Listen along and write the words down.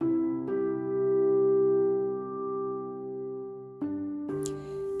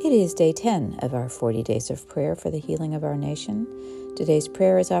It is day 10 of our 40 days of prayer for the healing of our nation. Today's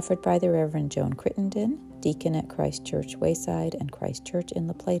prayer is offered by the Reverend Joan Crittenden, deacon at Christ Church Wayside and Christ Church in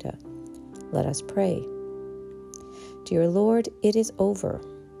La Plata. Let us pray. Dear Lord, it is over.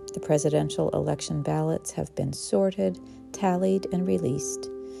 The presidential election ballots have been sorted, tallied, and released,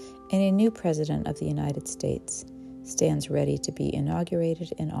 and a new president of the United States stands ready to be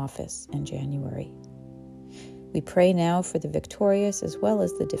inaugurated in office in January. We pray now for the victorious as well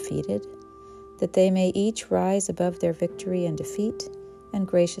as the defeated, that they may each rise above their victory and defeat and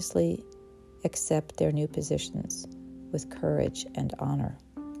graciously accept their new positions with courage and honor.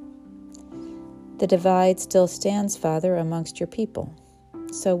 The divide still stands, Father, amongst your people,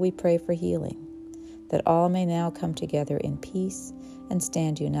 so we pray for healing, that all may now come together in peace and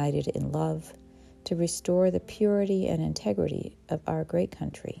stand united in love to restore the purity and integrity of our great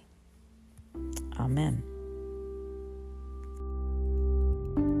country. Amen.